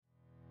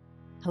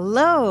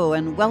Hello,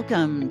 and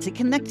welcome to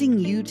Connecting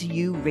You to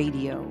You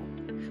Radio,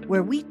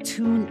 where we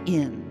tune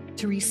in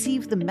to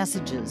receive the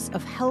messages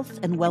of health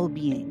and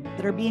well-being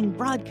that are being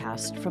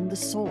broadcast from the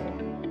soul.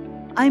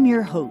 I'm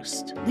your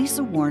host,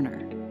 Lisa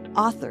Warner,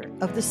 author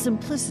of The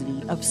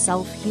Simplicity of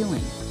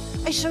Self-Healing.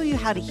 I show you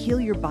how to heal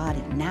your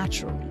body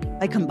naturally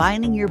by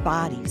combining your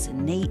body's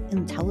innate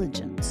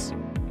intelligence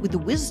with the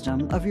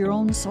wisdom of your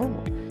own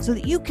soul, so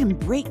that you can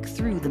break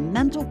through the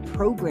mental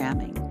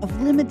programming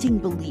of limiting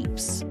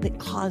beliefs that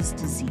cause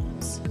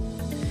disease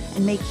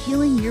and make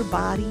healing your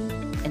body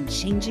and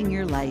changing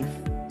your life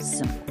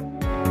simple.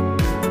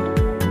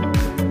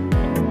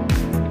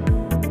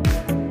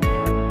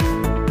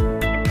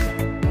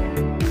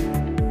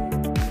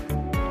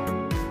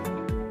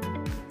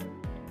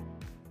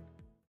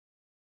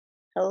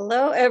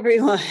 Hello,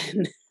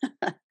 everyone.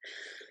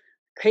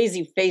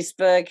 Crazy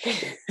Facebook.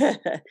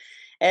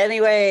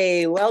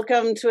 Anyway,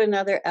 welcome to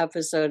another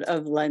episode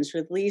of Lunch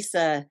with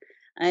Lisa.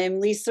 I am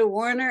Lisa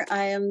Warner.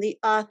 I am the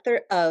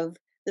author of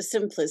The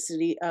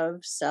Simplicity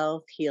of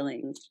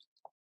Self-Healing.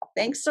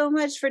 Thanks so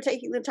much for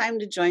taking the time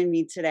to join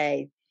me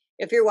today.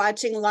 If you're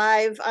watching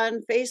live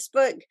on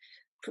Facebook,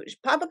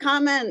 pop a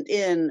comment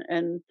in,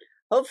 and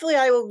hopefully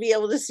I will be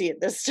able to see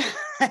it this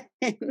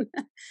time.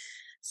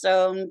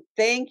 So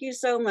thank you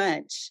so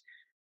much.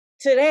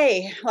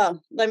 Today,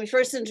 well, let me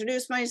first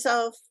introduce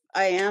myself.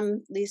 I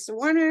am Lisa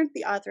Warner,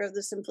 the author of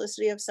The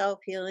Simplicity of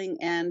Self-Healing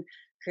and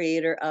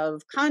creator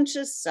of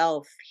Conscious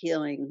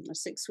Self-Healing, a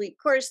 6-week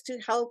course to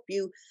help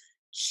you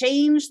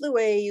change the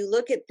way you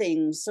look at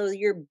things so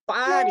your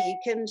body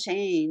can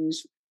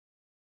change.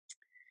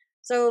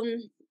 So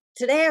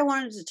today I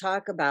wanted to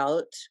talk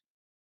about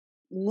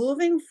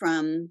moving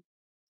from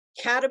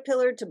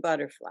caterpillar to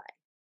butterfly.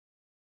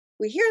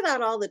 We hear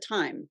that all the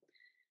time.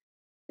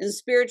 In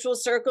spiritual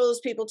circles,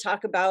 people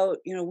talk about,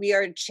 we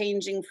are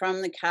changing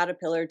from the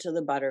caterpillar to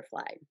the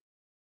butterfly.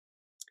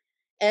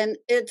 And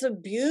it's a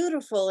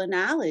beautiful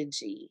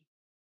analogy,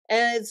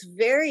 and it's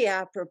very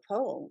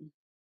apropos.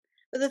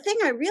 But the thing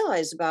I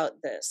realize about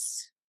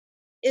this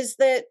is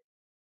that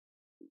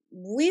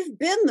we've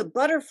been the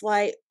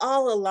butterfly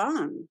all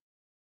along.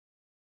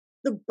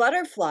 The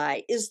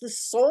butterfly is the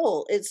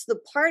soul. It's the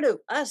part of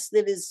us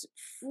that is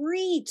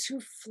free to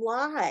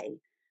fly,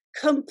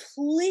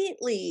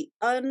 completely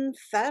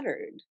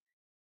unfettered.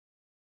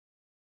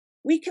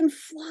 We can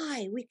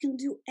fly, we can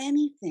do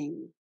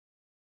anything.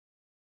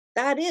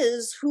 That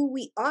is who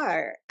we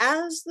are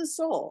as the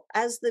soul,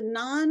 as the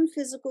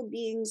non-physical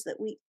beings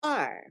that we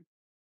are.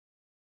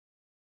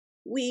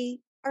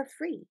 We are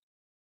free.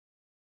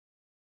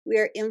 We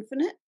are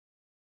infinite,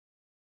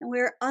 and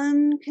we are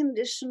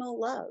unconditional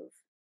love.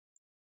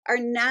 Our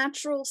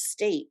natural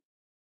state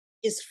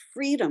is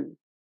freedom,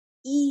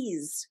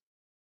 ease,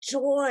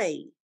 joy,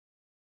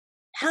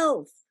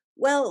 health,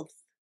 wealth.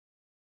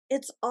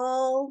 It's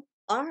all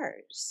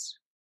ours.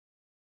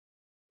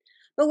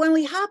 But when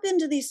we hop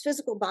into these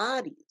physical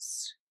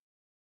bodies,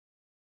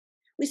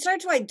 we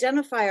start to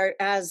identify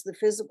as the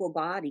physical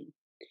body.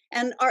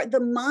 And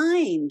the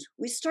mind,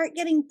 we start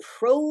getting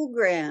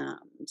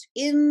programmed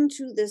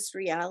into this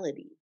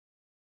reality.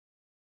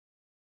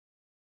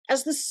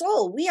 As the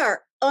soul, we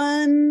are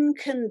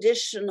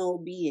unconditional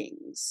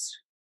beings.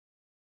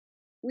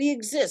 We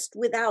exist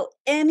without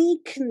any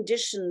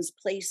conditions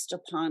placed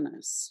upon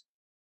us.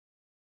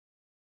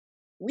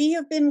 We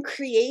have been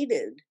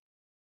created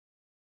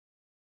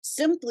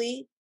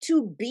simply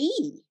to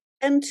be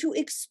and to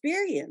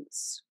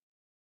experience.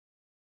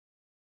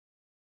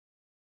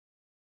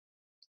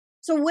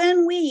 So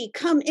when we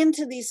come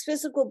into these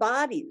physical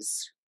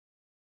bodies,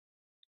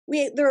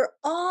 there are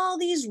all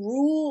these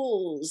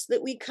rules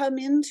that we come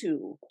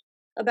into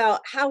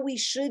about how we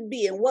should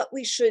be and what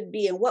we should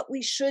be and what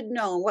we should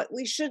know and what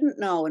we shouldn't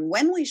know and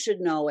when we should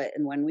know it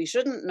and when we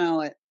shouldn't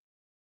know it.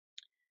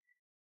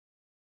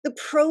 The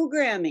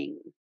programming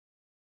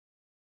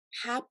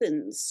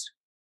happens.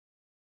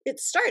 It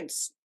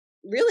starts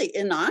really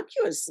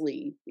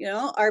innocuously,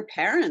 our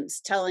parents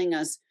telling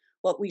us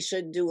what we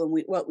should do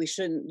and what we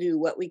shouldn't do,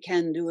 what we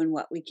can do and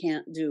what we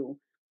can't do.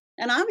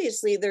 And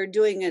obviously they're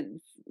doing it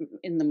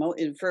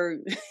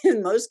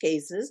in most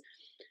cases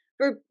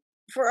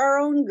for our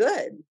own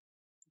good.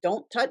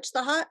 Don't touch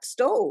the hot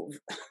stove.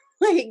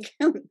 Like,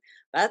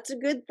 that's a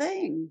good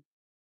thing.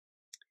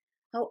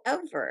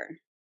 However,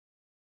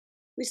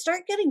 we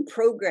start getting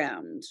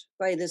programmed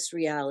by this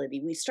reality.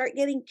 We start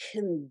getting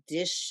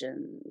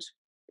conditioned.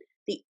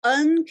 The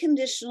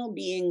unconditional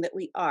being that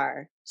we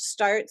are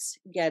starts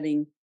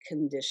getting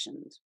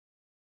conditioned.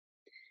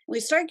 We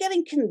start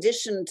getting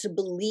conditioned to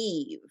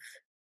believe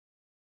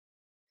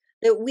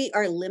that we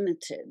are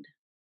limited.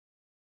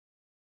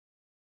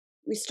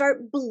 We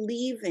start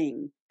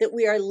believing that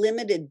we are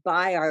limited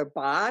by our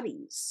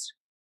bodies,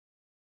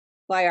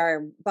 by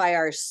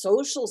our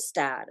social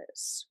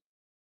status,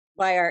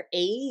 by our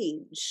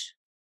age,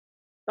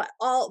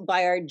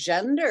 by our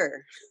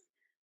gender.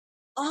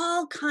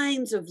 All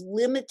kinds of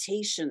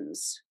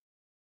limitations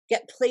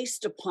get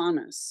placed upon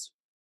us.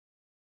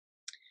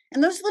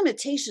 And those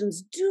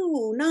limitations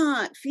do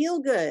not feel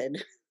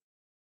good.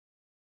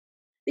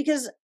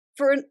 Because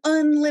for an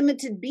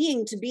unlimited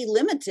being to be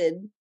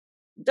limited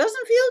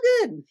doesn't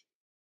feel good.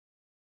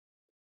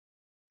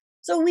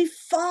 So we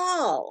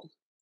fall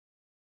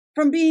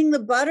from being the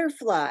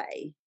butterfly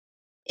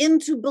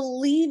into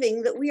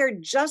believing that we are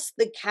just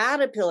the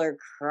caterpillar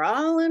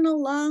crawling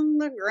along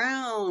the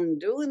ground,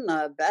 doing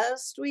the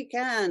best we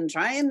can,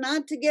 trying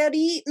not to get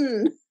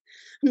eaten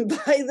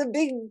by the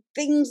big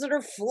things that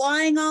are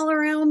flying all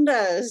around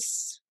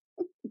us.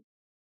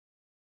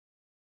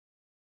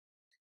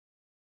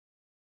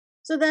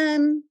 So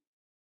then,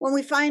 when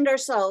we find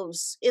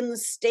ourselves in the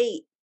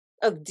state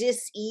of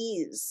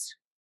dis-ease,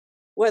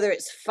 whether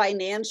it's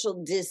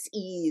financial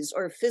dis-ease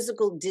or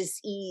physical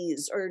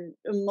dis-ease or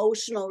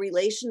emotional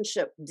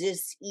relationship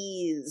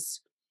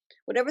dis-ease,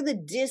 whatever the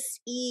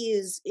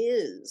dis-ease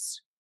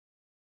is,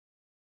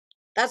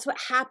 that's what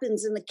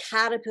happens in the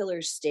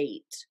caterpillar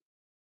state.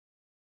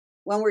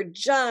 When we're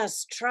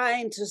just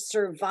trying to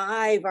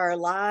survive our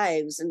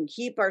lives and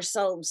keep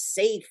ourselves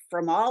safe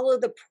from all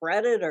of the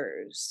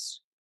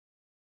predators.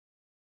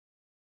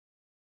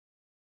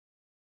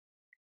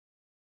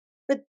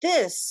 But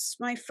this,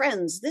 my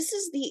friends, this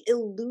is the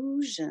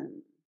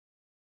illusion.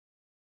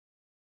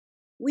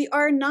 We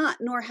are not,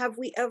 nor have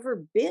we ever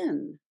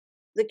been,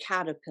 the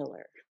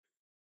caterpillar.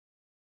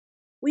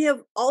 We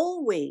have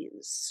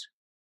always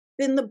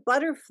been the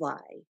butterfly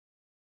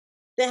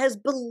that has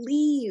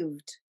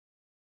believed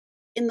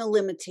in the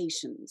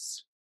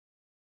limitations,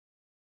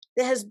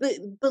 that has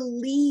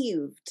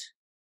believed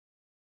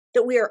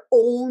that we are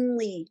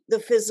only the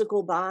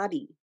physical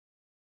body,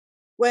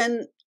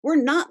 when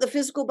we're not the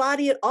physical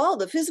body at all.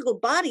 The physical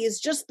body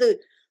is just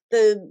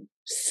the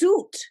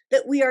suit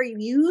that we are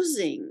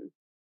using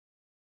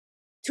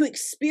to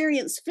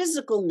experience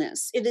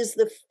physicalness. It is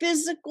the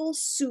physical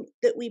suit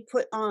that we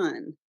put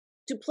on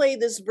to play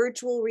this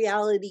virtual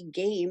reality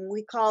game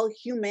we call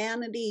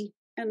humanity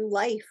and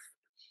life.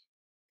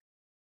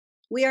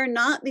 We are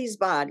not these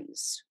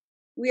bodies.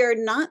 We are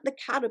not the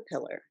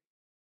caterpillar.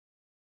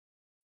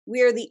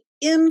 We are the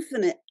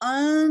infinite,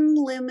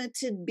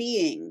 unlimited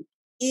being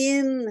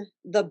in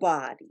the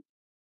body.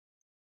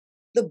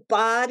 The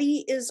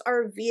body is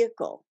our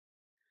vehicle.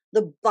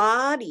 The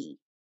body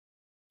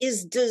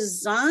is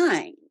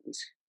designed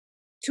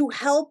to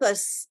help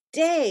us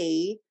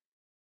stay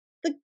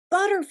the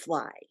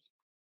butterfly.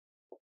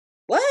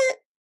 What?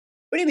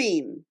 What do you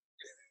mean?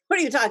 What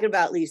are you talking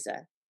about,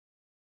 Lisa?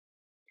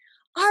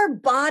 Our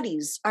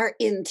bodies are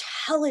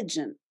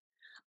intelligent.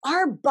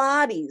 Our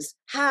bodies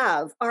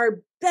have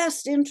our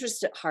best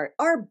interest at heart.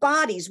 Our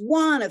bodies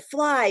want to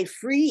fly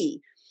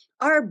free.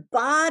 Our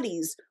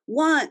bodies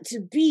want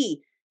to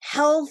be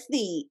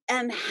healthy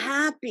and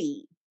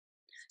happy.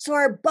 So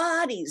our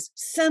bodies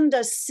send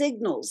us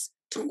signals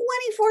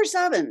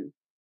 24/7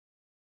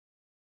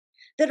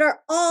 that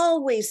are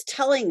always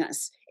telling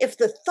us if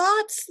the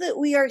thoughts that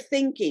we are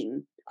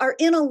thinking are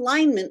in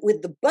alignment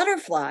with the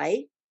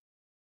butterfly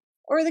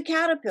or the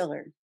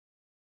caterpillar.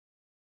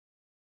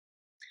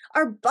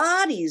 Our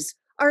bodies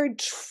are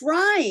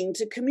trying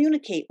to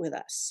communicate with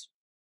us.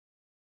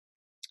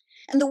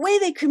 And the way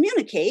they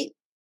communicate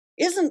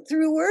isn't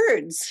through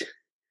words.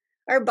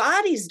 Our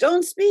bodies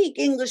don't speak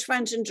English,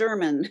 French, and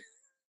German.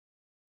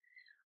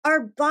 Our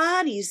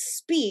bodies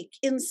speak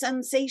in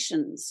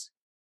sensations.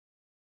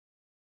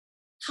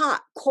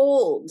 Hot,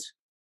 cold,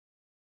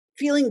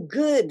 feeling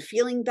good,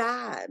 feeling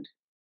bad,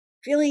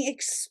 feeling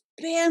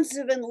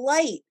expansive and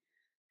light,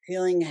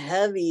 feeling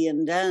heavy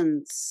and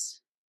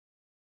dense,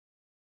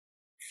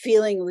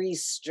 feeling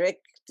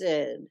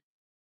restricted.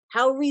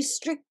 How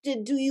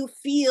restricted do you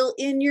feel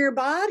in your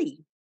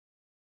body?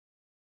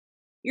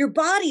 Your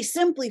body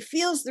simply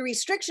feels the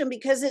restriction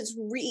because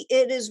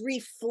it is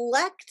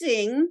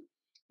reflecting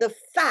the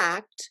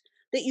fact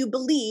that you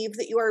believe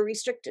that you are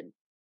restricted.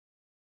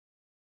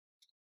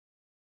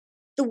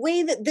 The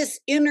way that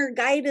this inner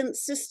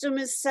guidance system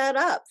is set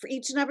up for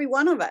each and every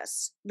one of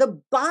us,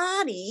 the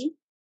body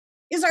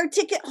is our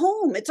ticket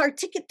home. It's our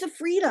ticket to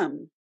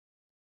freedom.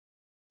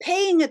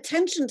 Paying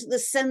attention to the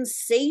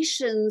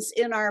sensations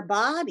in our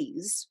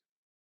bodies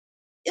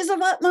is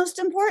of utmost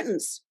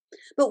importance.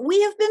 But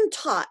we have been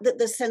taught that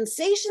the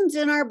sensations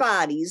in our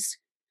bodies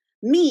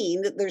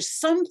mean that there's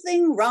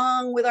something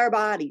wrong with our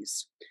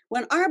bodies.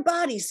 When our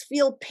bodies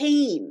feel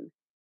pain,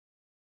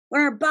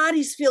 when our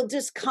bodies feel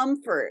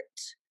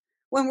discomfort,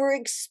 when we're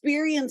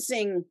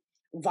experiencing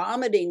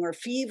vomiting or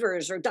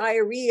fevers or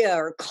diarrhea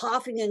or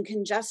coughing and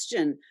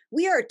congestion,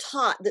 we are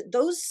taught that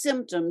those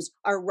symptoms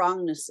are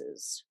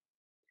wrongnesses.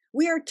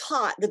 We are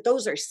taught that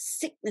those are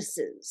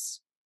sicknesses.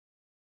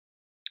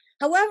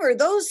 However,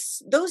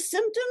 those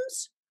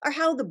symptoms are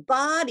how the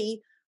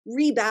body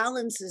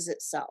rebalances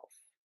itself.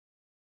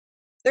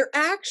 They're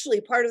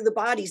actually part of the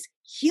body's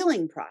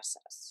healing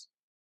process.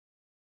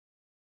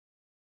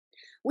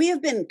 We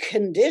have been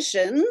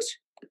conditioned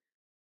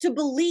to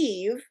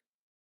believe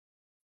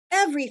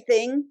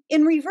everything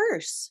in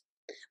reverse.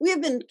 We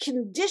have been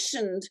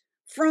conditioned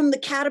from the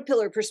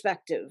caterpillar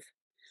perspective.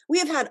 We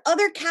have had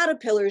other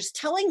caterpillars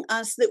telling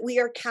us that we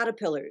are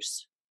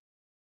caterpillars.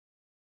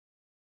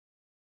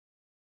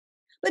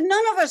 But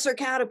none of us are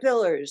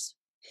caterpillars.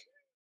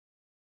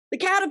 The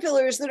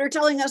caterpillars that are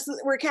telling us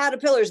that we're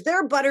caterpillars,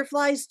 they're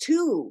butterflies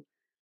too.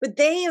 But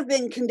they have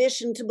been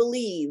conditioned to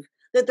believe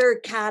that they're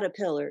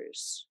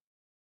caterpillars.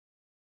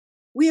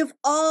 We have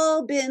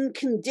all been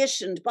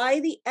conditioned by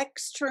the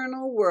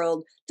external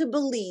world to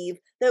believe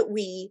that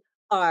we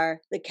are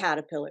the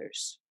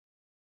caterpillars.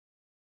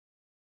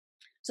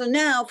 So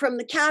now, from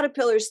the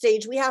caterpillar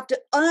stage, we have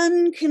to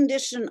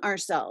uncondition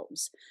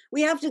ourselves.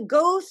 We have to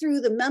go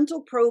through the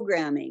mental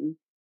programming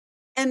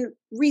and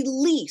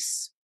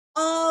release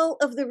all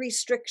of the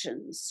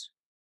restrictions.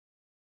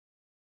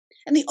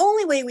 And the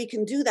only way we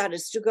can do that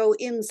is to go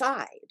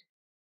inside.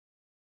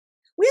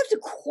 We have to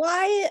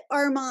quiet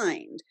our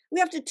mind. We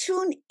have to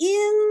tune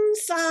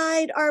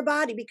inside our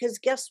body because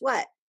guess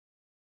what?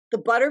 The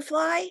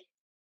butterfly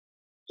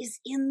is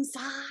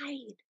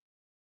inside.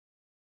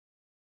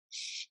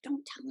 Shh,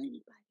 don't tell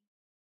anybody.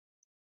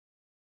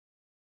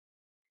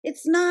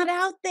 It's not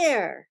out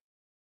there.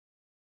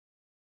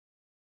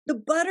 The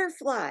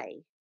butterfly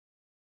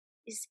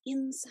is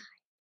inside.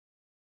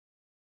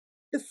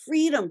 The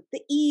freedom,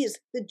 the ease,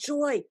 the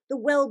joy, the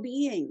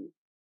well-being.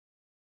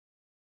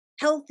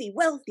 Healthy,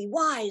 wealthy,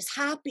 wise,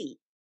 happy.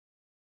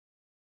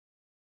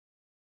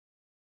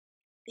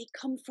 They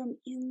come from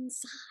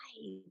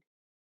inside.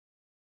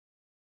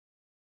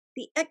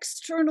 The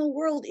external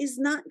world is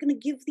not going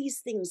to give these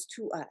things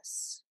to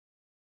us.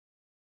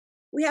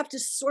 We have to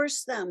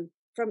source them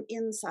from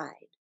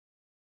inside.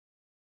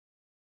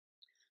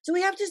 So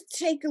we have to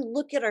take a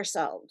look at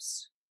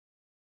ourselves.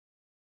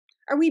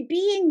 Are we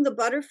being the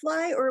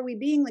butterfly or are we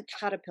being the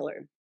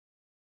caterpillar?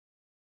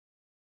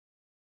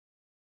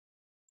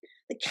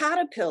 The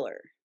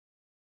caterpillar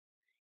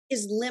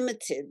is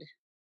limited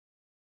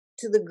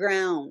to the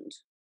ground,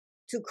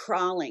 to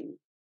crawling.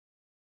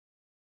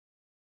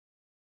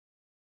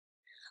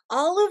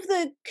 All of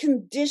the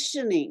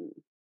conditioning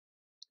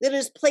that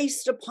is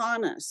placed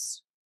upon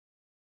us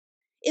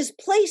is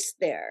placed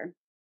there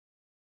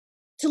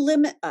to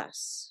limit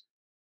us.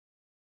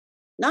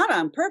 Not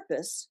on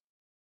purpose.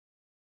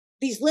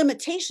 These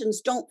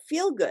limitations don't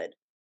feel good.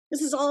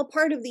 This is all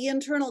part of the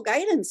internal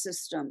guidance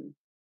system.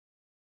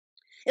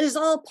 It is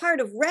all part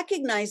of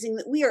recognizing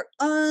that we are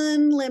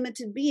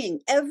unlimited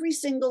being. Every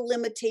single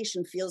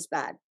limitation feels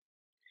bad.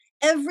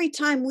 Every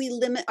time we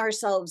limit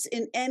ourselves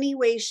in any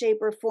way, shape,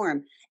 or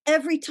form,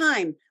 every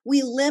time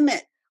we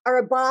limit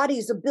our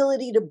body's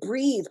ability to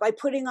breathe by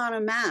putting on a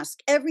mask,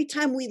 every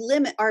time we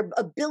limit our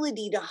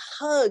ability to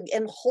hug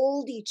and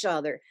hold each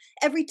other,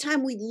 every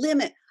time we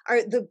limit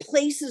the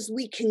places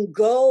we can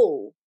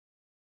go,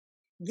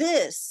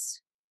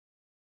 this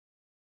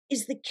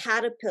is the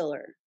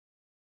caterpillar.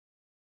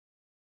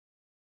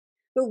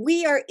 But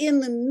we are in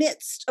the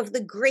midst of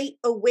the great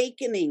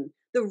awakening,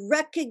 the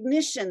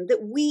recognition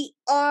that we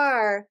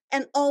are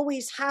and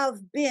always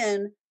have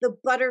been the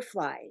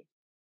butterfly.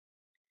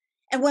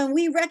 And when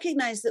we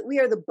recognize that we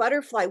are the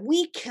butterfly,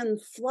 we can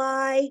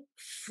fly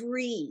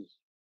free.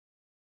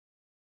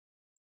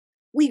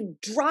 We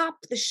drop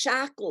the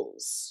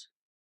shackles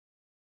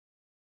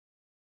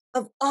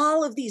of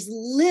all of these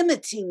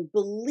limiting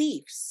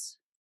beliefs,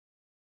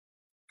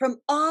 from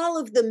all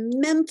of the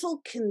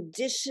mental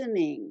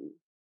conditioning.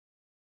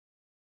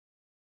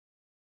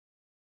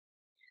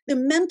 The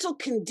mental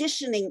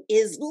conditioning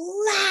is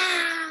loud.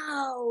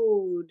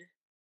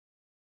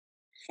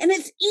 And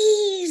it's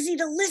easy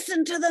to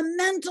listen to the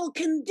mental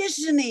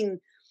conditioning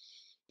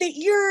that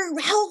your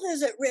health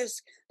is at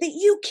risk, that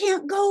you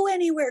can't go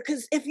anywhere,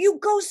 because if you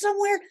go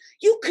somewhere,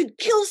 you could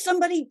kill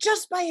somebody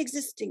just by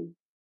existing.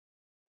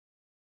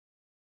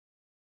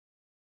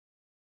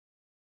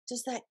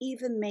 Does that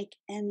even make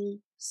any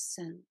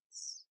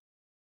sense?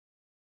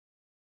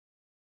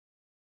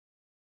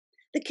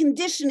 The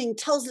conditioning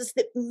tells us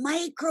that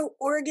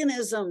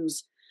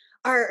microorganisms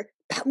are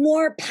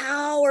more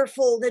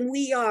powerful than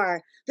we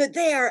are, that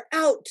they are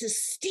out to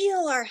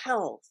steal our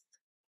health.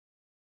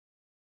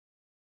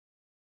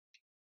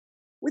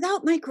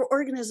 Without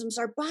microorganisms,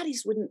 our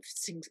bodies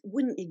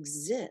wouldn't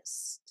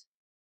exist.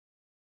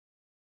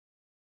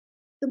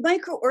 The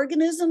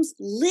microorganisms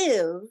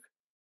live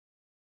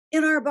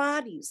in our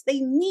bodies.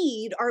 They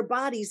need our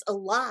bodies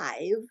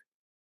alive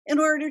in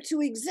order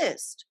to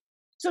exist.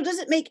 So does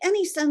it make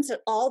any sense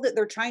at all that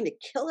they're trying to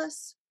kill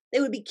us? They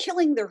would be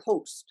killing their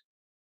host.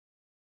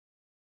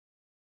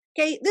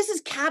 Okay, this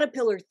is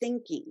caterpillar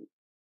thinking.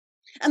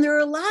 And there are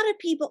a lot of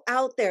people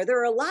out there, there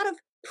are a lot of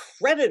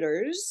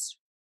predators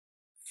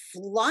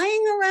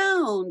flying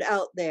around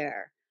out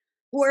there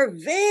who are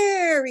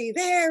very,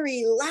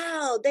 very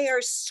loud. They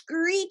are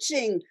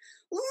screeching,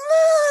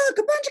 look,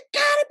 a bunch of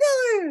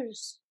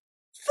caterpillars,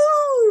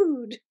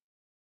 food.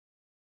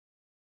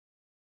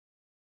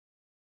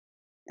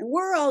 And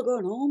we're all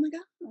going, oh my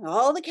God.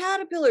 All the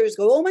caterpillars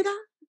go, oh my God,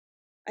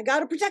 I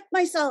got to protect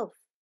myself.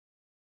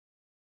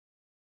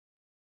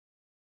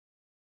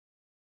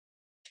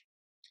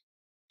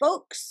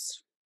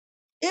 Folks,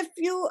 if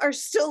you are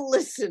still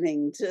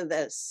listening to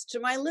this, to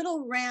my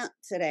little rant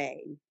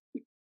today,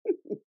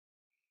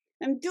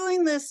 I'm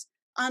doing this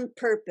on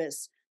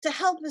purpose to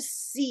help us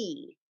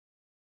see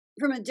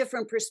from a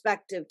different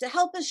perspective, to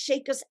help us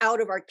shake us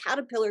out of our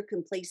caterpillar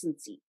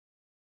complacency,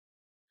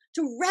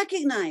 to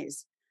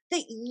recognize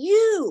that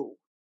you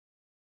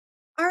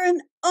are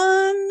an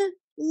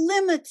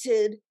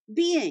unlimited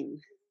being.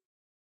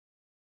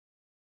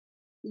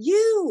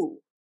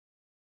 You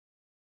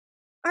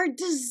are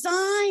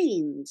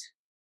designed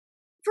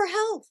for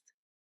health.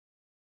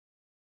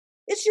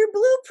 It's your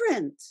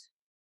blueprint.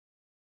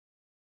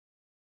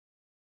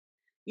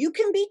 You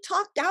can be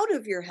talked out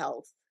of your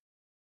health.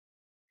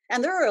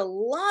 And there are a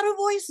lot of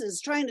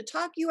voices trying to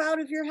talk you out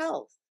of your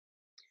health.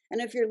 And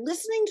if you're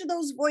listening to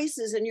those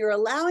voices and you're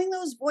allowing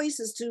those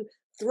voices to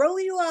throw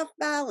you off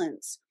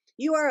balance,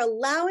 you are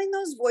allowing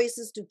those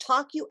voices to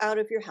talk you out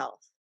of your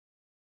health.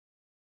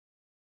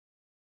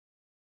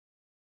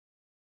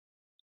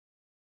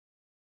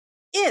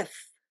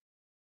 If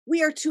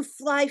we are to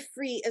fly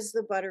free as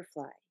the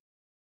butterfly,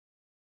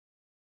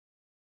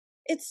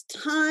 it's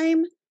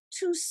time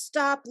to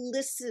stop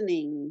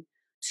listening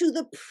to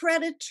the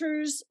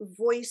predator's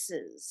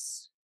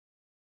voices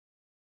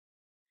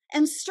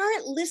and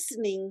start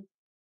listening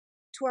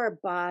to our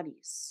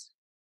bodies.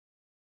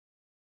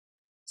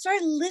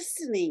 Start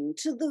listening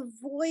to the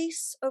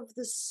voice of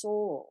the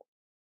soul,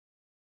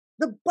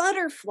 the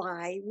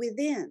butterfly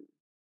within.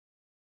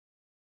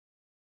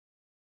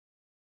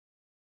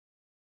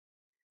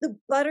 The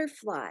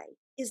butterfly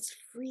is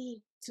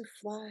free to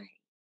fly.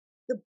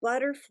 The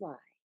butterfly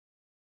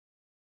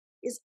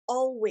is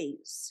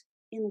always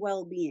in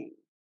well-being.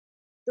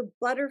 The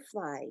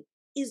butterfly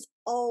is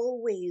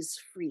always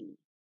free.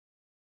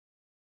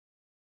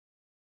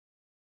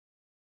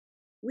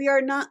 We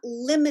are not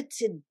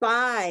limited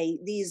by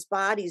these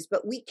bodies,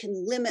 but we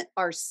can limit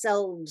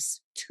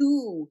ourselves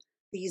to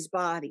these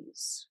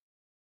bodies.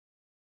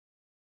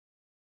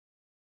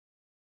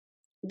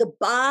 The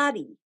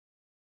body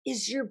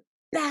is your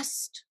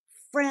best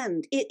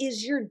friend. It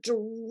is your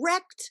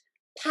direct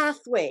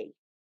pathway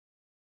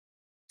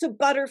to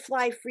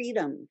butterfly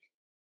freedom.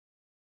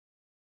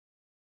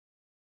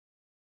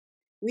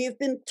 We have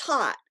been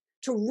taught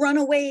to run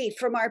away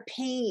from our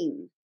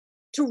pain,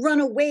 to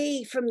run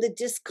away from the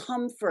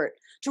discomfort,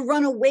 to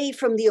run away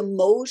from the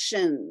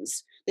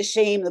emotions, the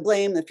shame, the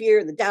blame, the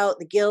fear, the doubt,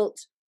 the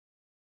guilt.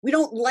 We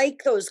don't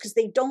like those because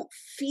they don't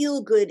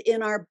feel good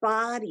in our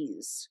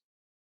bodies.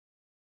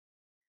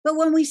 But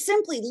when we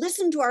simply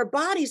listen to our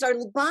bodies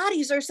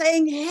are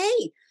saying,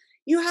 hey,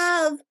 you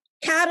have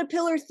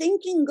caterpillar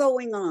thinking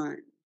going on.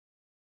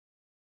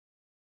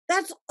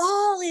 That's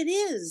all it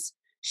is.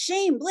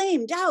 Shame,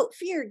 blame, doubt,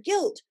 fear,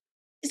 guilt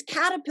is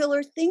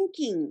caterpillar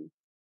thinking.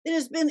 It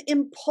has been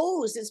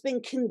imposed, it's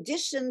been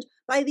conditioned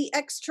by the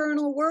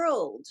external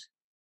world.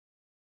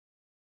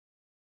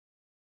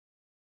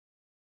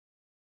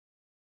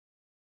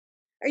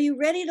 Are you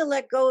ready to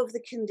let go of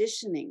the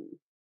conditioning?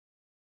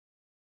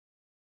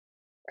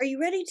 Are you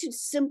ready to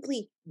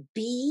simply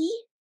be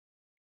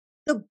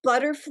the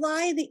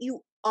butterfly that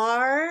you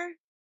are?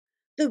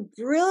 The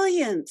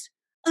brilliant,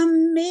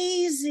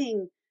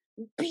 amazing,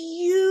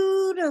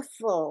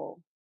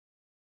 beautiful,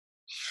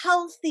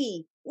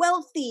 healthy,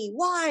 wealthy,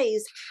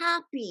 wise,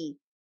 happy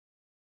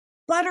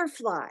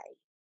butterfly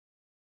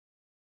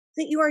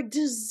that you are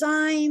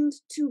designed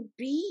to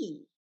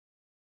be.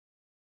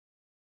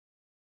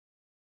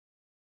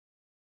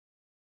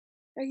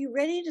 Are you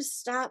ready to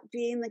stop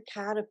being the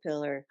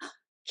caterpillar?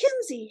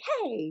 Kinsey,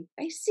 hey,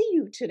 I see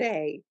you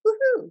today.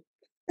 Woohoo!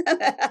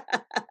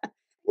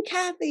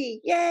 Kathy,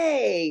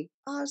 yay!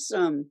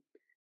 Awesome.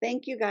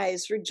 Thank you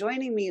guys for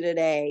joining me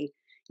today.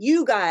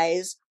 You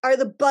guys are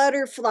the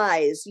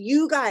butterflies.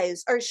 You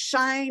guys are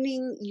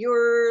shining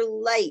your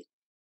light.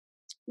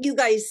 You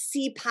guys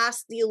see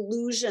past the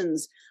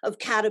illusions of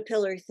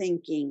caterpillar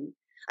thinking.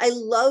 I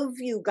love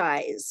you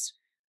guys.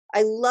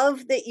 I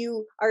love that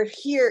you are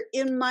here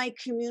in my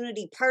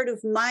community, part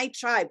of my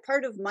tribe,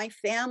 part of my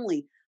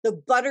family, the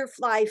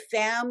butterfly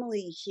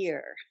family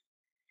here.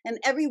 And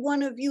every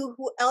one of you,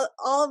 who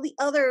all the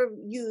other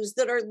yous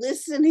that are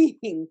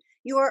listening,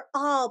 you are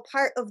all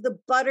part of the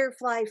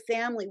butterfly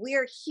family. We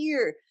are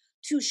here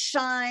to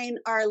shine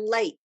our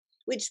light,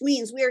 which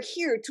means we are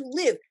here to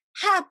live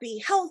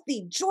happy,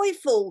 healthy,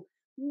 joyful,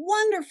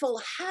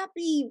 wonderful,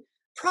 happy,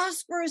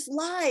 prosperous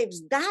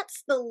lives.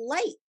 That's the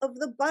light of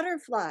the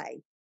butterfly.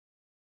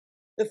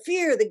 The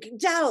fear, the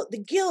doubt, the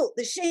guilt,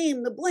 the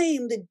shame, the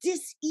blame, the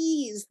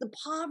dis-ease, the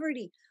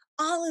poverty,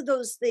 all of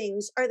those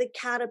things are the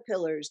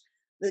caterpillars.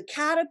 The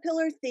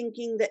caterpillar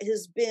thinking that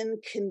has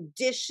been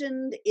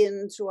conditioned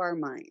into our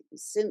minds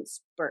since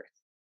birth.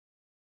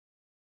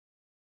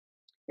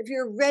 If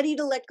you're ready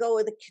to let go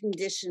of the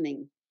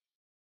conditioning,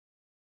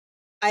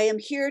 I am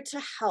here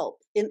to help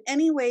in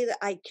any way that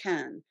I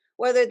can,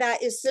 whether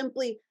that is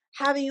simply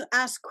having you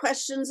ask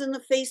questions in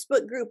the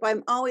Facebook group.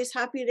 I'm always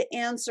happy to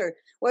answer.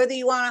 Whether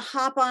you want to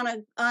hop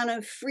on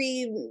a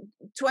free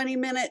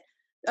 20-minute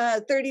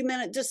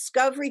 30-minute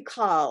discovery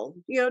call,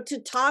 to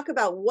talk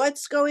about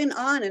what's going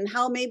on and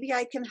how maybe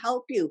I can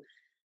help you.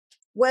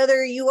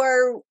 Whether you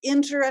are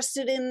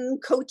interested in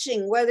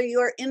coaching, whether you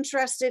are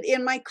interested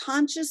in my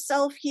conscious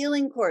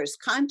self-healing course,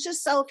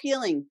 conscious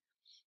self-healing,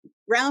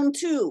 Round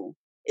 2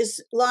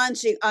 is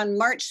launching on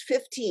March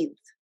 15th,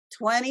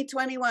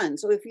 2021.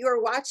 So if you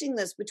are watching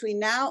this between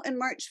now and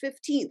March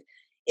 15th,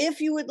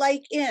 if you would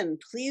like in,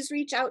 please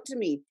reach out to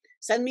me.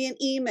 Send me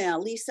an email,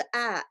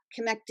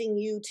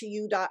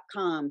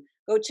 lisa@connectingyoutoyou.com.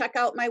 Go check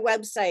out my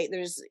website.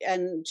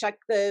 And check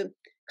the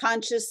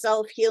Conscious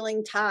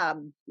Self-Healing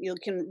tab. You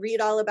can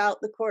read all about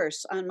the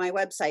course on my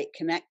website,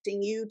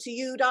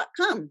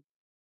 connectingyoutoyou.com.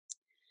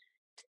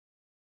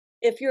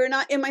 If you're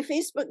not in my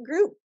Facebook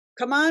group,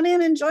 come on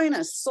in and join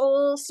us,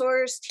 Soul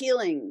Sourced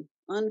Healing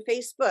on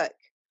Facebook.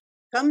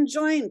 Come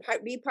join,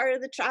 be part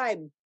of the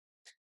tribe.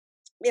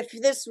 If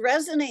this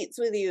resonates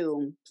with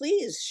you,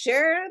 please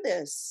share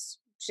this.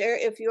 Share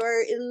if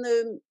you're in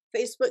the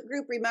Facebook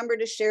group, remember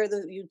to share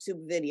the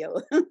YouTube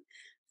video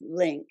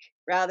link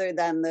rather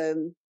than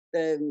the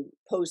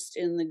post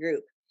in the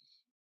group.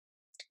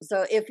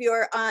 So if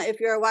you're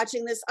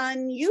watching this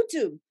on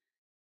YouTube,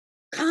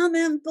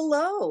 comment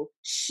below,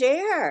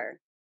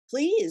 share,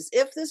 please.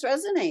 If this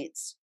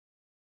resonates,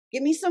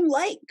 give me some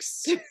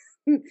likes.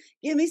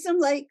 Give me some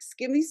likes.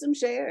 Give me some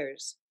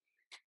shares.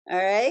 All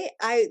right.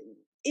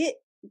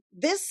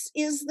 This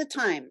is the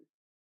time.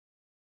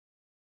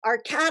 Our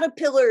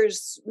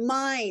caterpillars'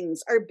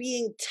 minds are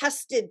being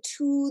tested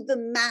to the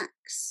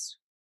max.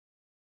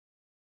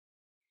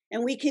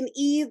 And we can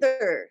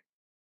either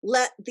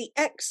let the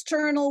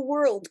external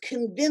world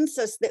convince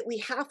us that we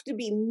have to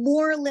be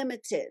more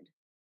limited,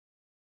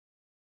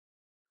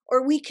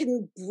 or we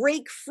can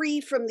break free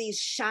from these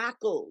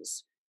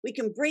shackles. We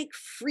can break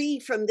free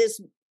from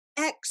this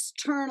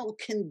external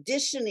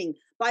conditioning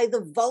by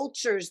the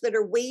vultures that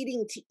are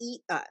waiting to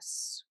eat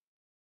us.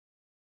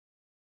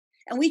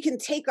 And we can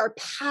take our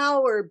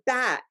power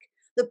back,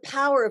 the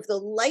power of the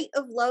light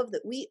of love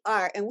that we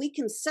are, and we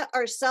can set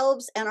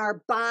ourselves and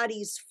our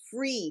bodies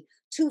free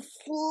to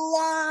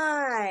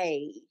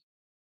fly,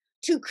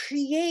 to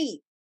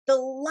create the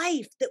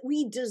life that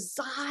we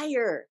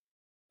desire,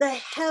 the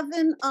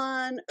heaven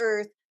on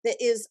earth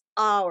that is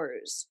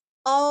ours.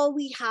 All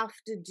we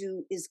have to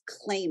do is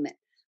claim it.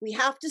 We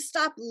have to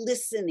stop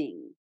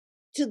listening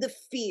to the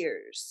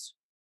fears,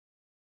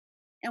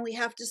 and we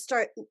have to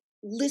start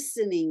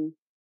listening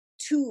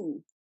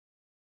to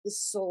the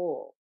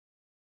soul.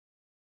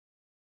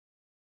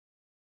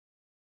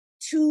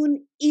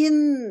 Tune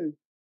in,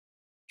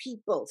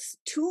 people.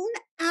 Tune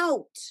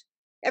out.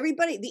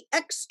 Everybody, the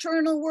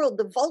external world,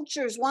 the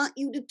vultures want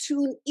you to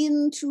tune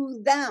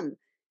into them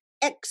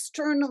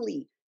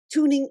externally,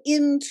 tuning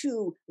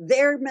into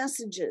their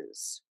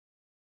messages.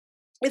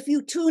 If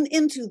you tune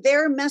into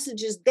their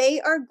messages, they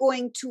are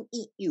going to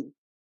eat you,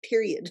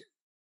 period.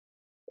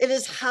 It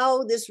is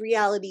how this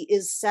reality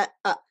is set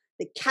up.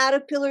 The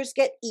caterpillars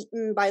get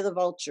eaten by the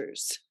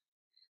vultures.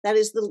 That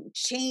is the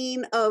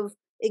chain of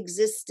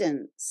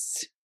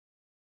existence.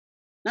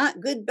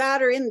 Not good,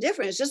 bad, or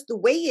indifferent. It's just the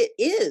way it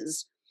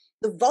is.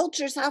 The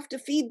vultures have to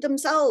feed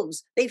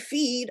themselves. They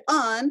feed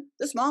on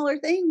the smaller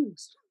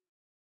things,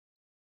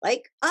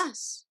 like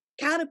us,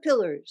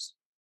 caterpillars.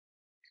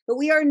 But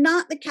we are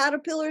not the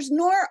caterpillars,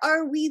 nor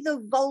are we the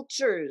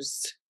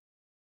vultures.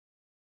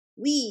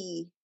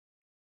 We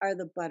are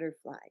the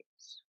butterflies.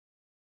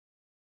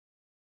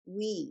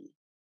 We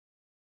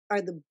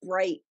are the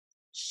bright,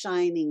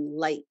 shining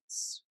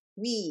lights.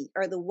 We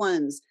are the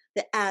ones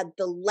that add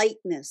the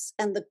lightness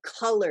and the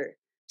color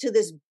to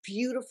this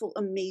beautiful,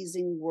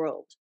 amazing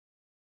world.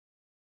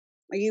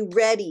 Are you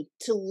ready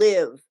to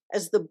live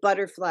as the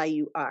butterfly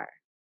you are?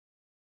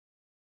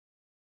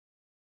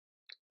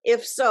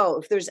 If so,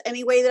 if there's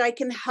any way that I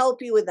can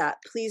help you with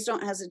that, please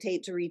don't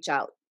hesitate to reach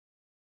out.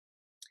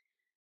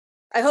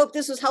 I hope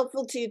this was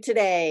helpful to you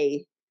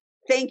today.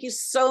 Thank you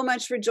so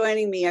much for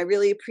joining me. I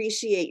really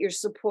appreciate your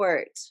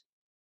support.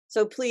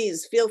 So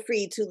please feel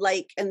free to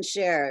like and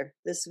share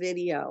this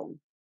video.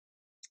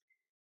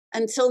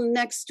 Until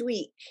next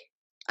week,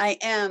 I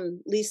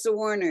am Lisa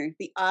Warner,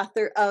 the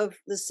author of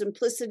The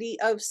Simplicity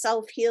of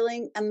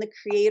Self-Healing and the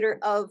creator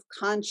of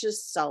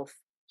Conscious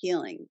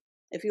Self-Healing.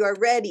 If you are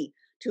ready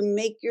to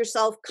make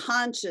yourself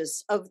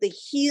conscious of the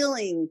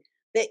healing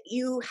that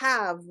you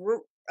have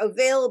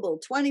available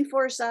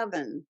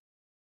 24/7,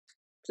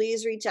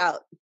 please reach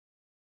out.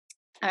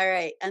 All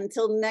right,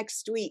 until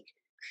next week,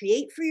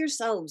 create for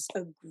yourselves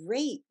a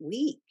great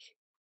week.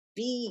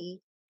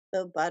 Be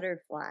the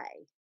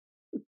butterfly.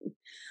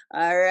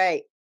 All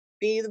right,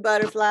 be the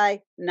butterfly,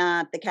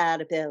 not the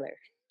caterpillar.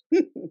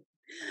 All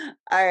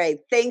right,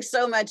 thanks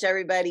so much,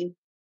 everybody.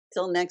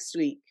 Till next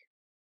week.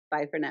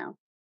 Bye for now.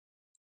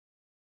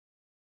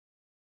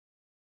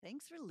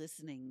 Thanks for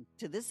listening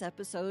to this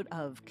episode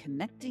of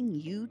Connecting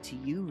You to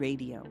You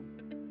Radio.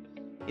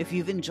 If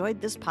you've enjoyed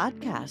this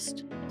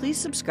podcast, please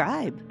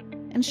subscribe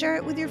and share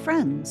it with your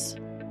friends.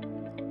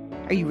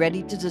 Are you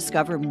ready to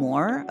discover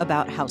more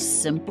about how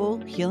simple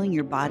healing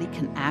your body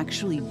can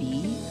actually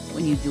be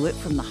when you do it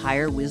from the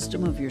higher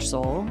wisdom of your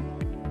soul?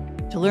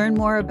 To learn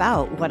more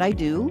about what I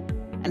do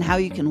and how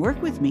you can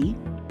work with me,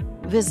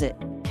 visit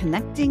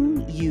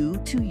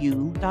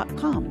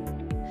connectingyoutoyou.com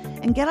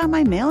and get on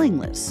my mailing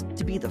list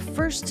to be the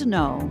first to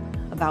know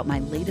about my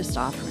latest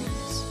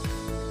offerings.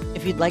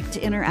 If you'd like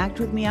to interact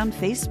with me on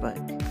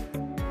Facebook,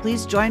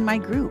 please join my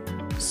group,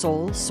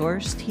 Soul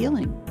Sourced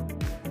Healing.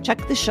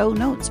 Check the show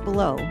notes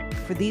below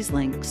for these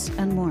links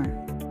and more.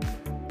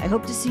 I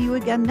hope to see you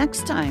again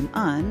next time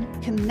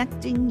on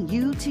Connecting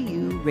You to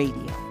You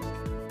Radio.